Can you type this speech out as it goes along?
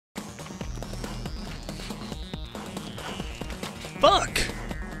Fuck!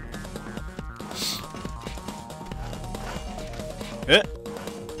 There's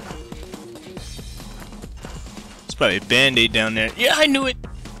probably a Band-Aid down there. Yeah, I knew it!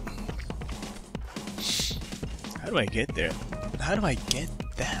 How do I get there? How do I get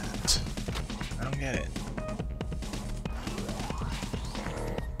that? I don't get it.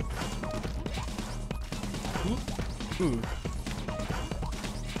 Ooh.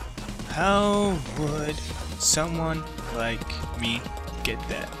 How would someone like me get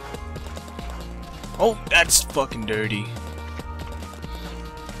that? Oh, that's fucking dirty.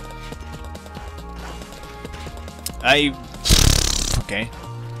 Okay.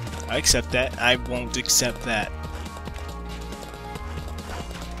 I accept that. I won't accept that.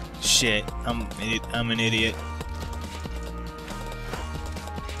 Shit, I'm an idiot.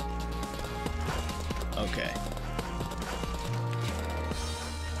 Okay.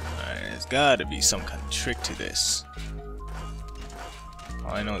 Alright, there's gotta be some kind of trick to this. Oh,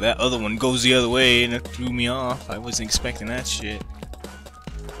 I know that other one goes the other way and it threw me off. I wasn't expecting that shit.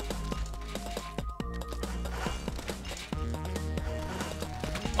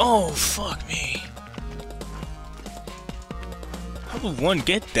 Oh, fuck me. How would one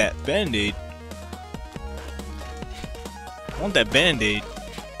get that Band-Aid? I want that Band-Aid.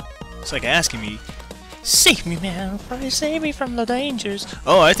 It's like asking me, save me, man, save me from the dangers.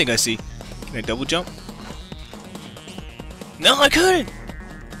 Oh, I think I see. Can I double jump? No, I couldn't!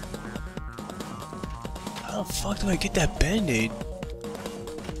 How the fuck do I get that Band-Aid?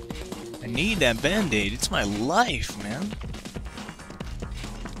 I need that Band-Aid. It's my life, man.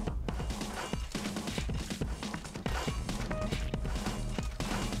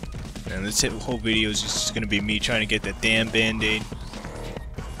 And this whole video is just gonna be me trying to get that damn Band-Aid.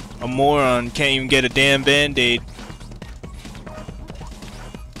 A moron can't even get a damn Band-Aid.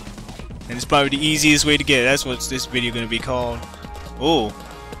 And it's probably the easiest way to get it. That's what this video gonna be called. Oh.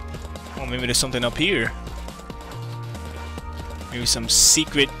 Oh, maybe there's something up here. Maybe some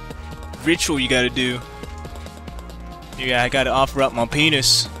secret ritual you gotta do. Yeah, I gotta offer up my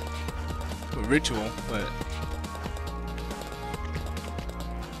penis for ritual, but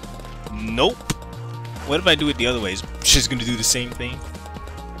nope. What if I do it the other way? Is just gonna do the same thing?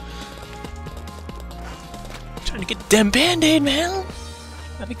 I'm trying to get the damn Band-Aid, man.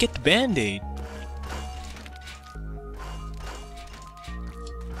 Let me get the Band-Aid.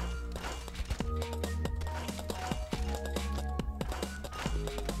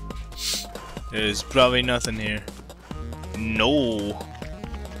 There's probably nothing here. No.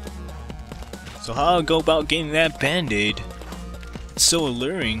 So how do I go about getting that Band-Aid? It's so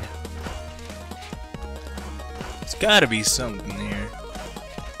alluring. There's gotta be something here.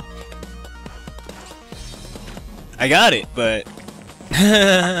 I got it, but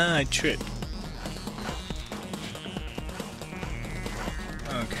I tripped.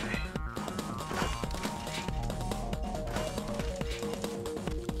 Okay.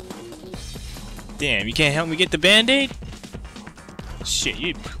 Damn, you can't help me get the Band-Aid? Shit,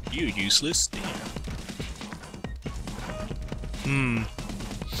 you're useless. Damn.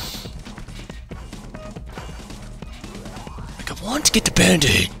 Like, I want to get the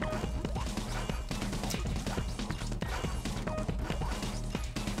Band-Aid.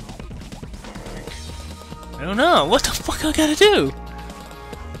 I don't know. What the fuck I gotta do?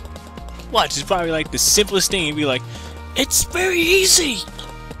 Watch, it's probably like the simplest thing. You'd be like, it's very easy.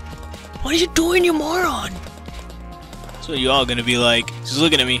 What are you doing, you moron? So you all gonna be like, just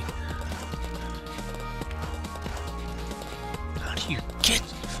looking at me.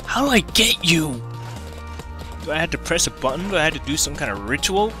 How do I get you? Do I have to press a button? Do I have to do some kind of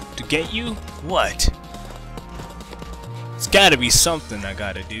ritual to get you? What? It's gotta be something I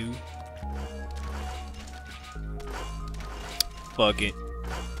gotta do. Fuck it.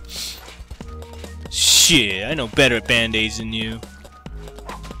 Shit, I know better at Band-Aids than you.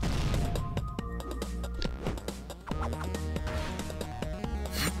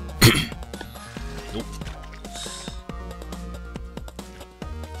 Nope.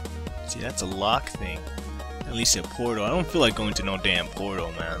 See, that's a lock thing. At least a portal. I don't feel like going to no damn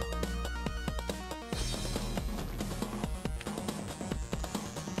portal, man.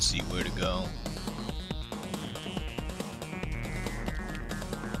 Let's see where to go.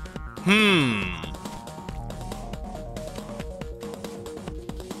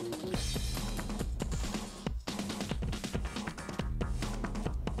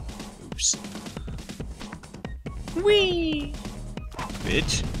 Oops. Whee!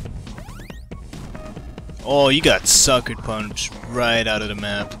 Bitch. Oh, you got sucker punched right out of the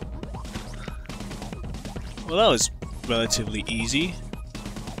map. Well, that was relatively easy.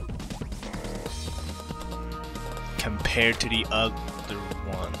 compared to the other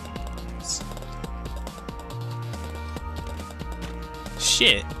ones.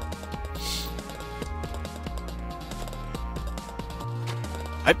 Shit.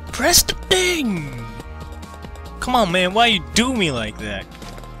 I pressed the thing! Come on, man, why you do me like that?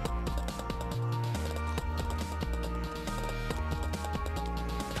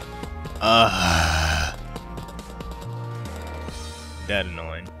 That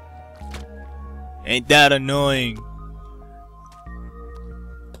annoying. Ain't that annoying?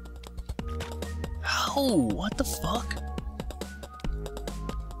 How? What the fuck?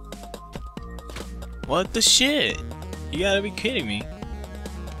 What the shit? You gotta be kidding me.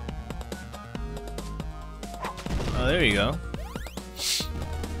 Oh, there you go.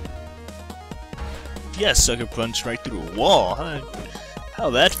 Yeah, sucker punch right through a wall.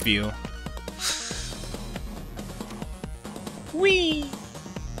 How'd that feel? Whee!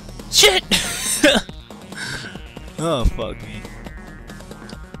 Shit! Oh, fuck me.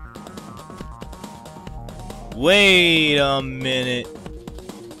 Wait a minute.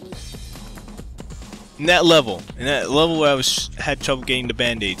 In that level where I had trouble getting the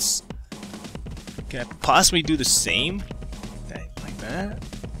band-aids, can I possibly do the same? Like that?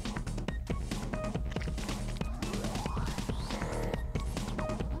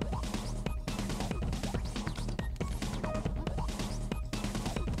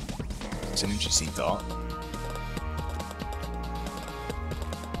 It's an interesting thought.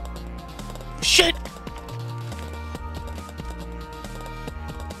 Shit!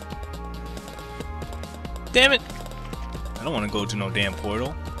 Damn it! I don't want to go to no damn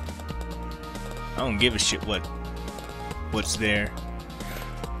portal. I don't give a shit what's there.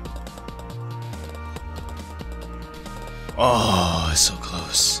 Oh, it's so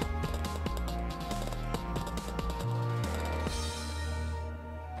close.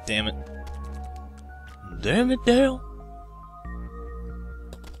 Damn it. Damn it, Dale.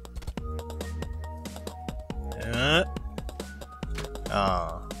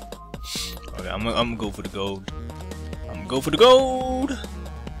 Okay, I'm gonna go for the gold. I'm gonna go for the gold.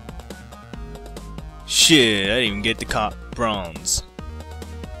 Shit, I didn't even get the bronze.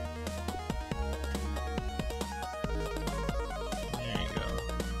 There you go.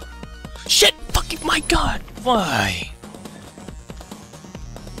 Shit! Fucking my god! Why?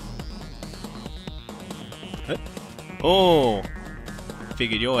 Oh!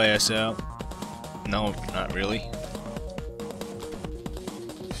 Figured your ass out. No, not really.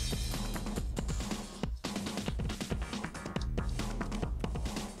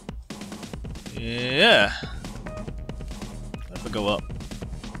 Yeah. If I go up.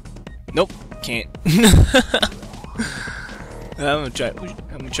 Nope, can't. I'm gonna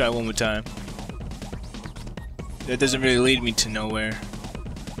try one more time. That doesn't really lead me to nowhere.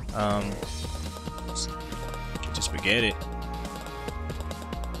 Just forget it.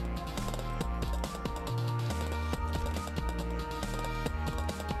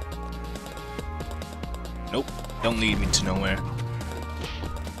 Nope, don't lead me to nowhere.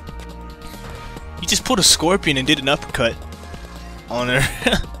 He just pulled a scorpion and did an uppercut on her.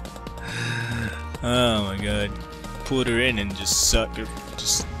 Oh my god. Pulled her in and just sucked her.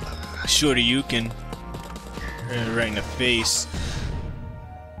 Just shorty you can right in the face.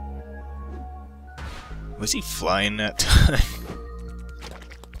 Was he flying that time?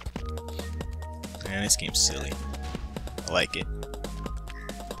 Man, this game's silly. I like it.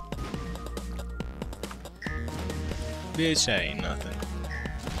 Bitch, that ain't nothing.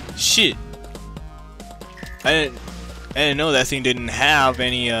 Shit! I didn't know that thing didn't have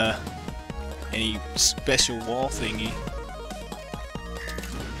any special wall thingy.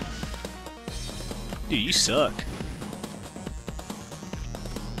 Dude, you suck.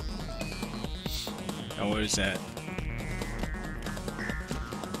 Oh, where is that?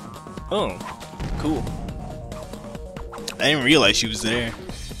 Oh, cool. I didn't realize she was there.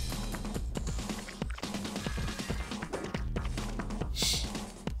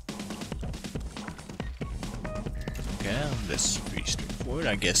 Okay, that's pretty straightforward.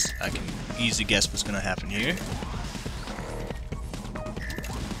 I guess I can easily guess what's gonna happen here.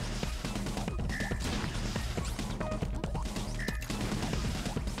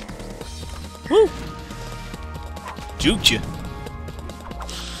 Woo! Juked you.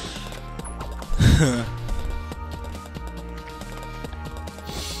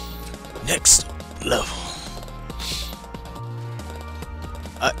 Next level.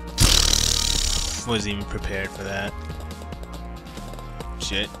 I wasn't even prepared for that.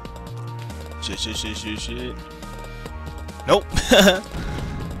 Shit. Shit. Nope.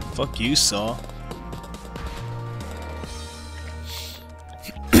 Fuck you, Saw.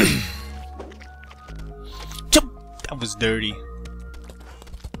 That was dirty.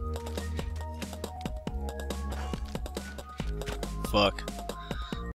 Fuck.